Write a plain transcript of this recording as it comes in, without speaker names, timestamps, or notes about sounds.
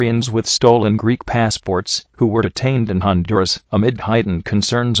Syrians with stolen Greek passports, who were detained in Honduras amid heightened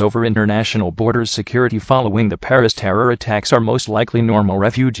concerns over international border security following the Paris terror attacks, are most likely normal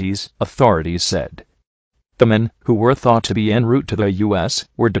refugees, authorities said. The men, who were thought to be en route to the U.S.,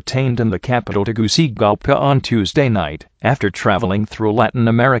 were detained in the capital Tegucigalpa on Tuesday night, after traveling through Latin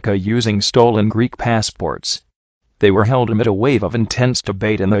America using stolen Greek passports. They were held amid a wave of intense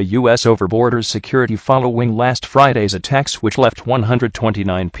debate in the U.S. over border security following last Friday's attacks, which left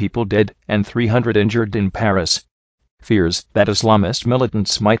 129 people dead and 300 injured in Paris. Fears that Islamist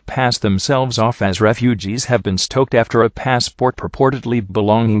militants might pass themselves off as refugees have been stoked after a passport purportedly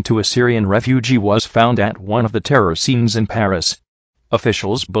belonging to a Syrian refugee was found at one of the terror scenes in Paris.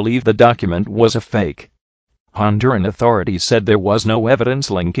 Officials believe the document was a fake. Honduran authorities said there was no evidence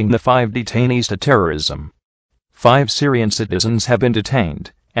linking the 5 detainees to terrorism. 5 Syrian citizens have been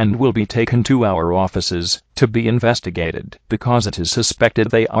detained and will be taken to our offices to be investigated because it is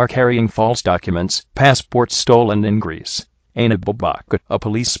suspected they are carrying false documents, passports stolen in Greece, Aina Bobak, a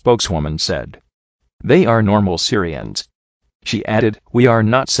police spokeswoman, said. They are normal Syrians. She added, "We are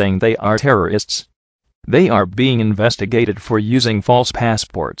not saying they are terrorists. They are being investigated for using false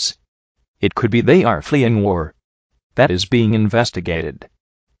passports. It could be they are fleeing war. That is being investigated."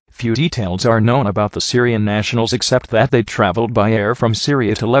 Few details are known about the Syrian nationals except that they traveled by air from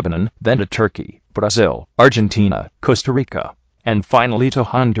Syria to Lebanon, then to Turkey, Brazil, Argentina, Costa Rica, and finally to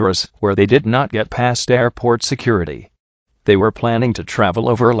Honduras, where they did not get past airport security. They were planning to travel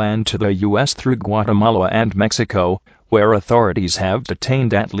overland to the U.S. through Guatemala and Mexico, where authorities have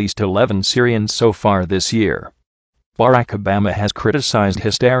detained at least 11 Syrians so far this year. Barack Obama has criticized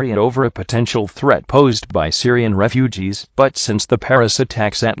hysteria over a potential threat posed by Syrian refugees, but since the Paris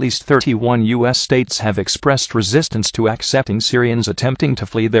attacks, at least 31 U.S. states have expressed resistance to accepting Syrians attempting to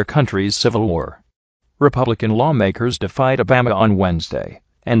flee their country's civil war. Republican lawmakers defied Obama on Wednesday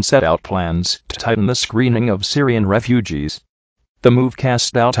and set out plans to tighten the screening of Syrian refugees. The move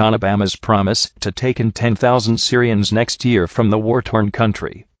cast doubt on Obama's promise to take in 10,000 Syrians next year from the war-torn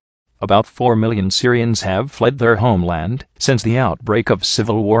country. About 4 million Syrians have fled their homeland since the outbreak of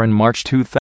civil war in March 2000.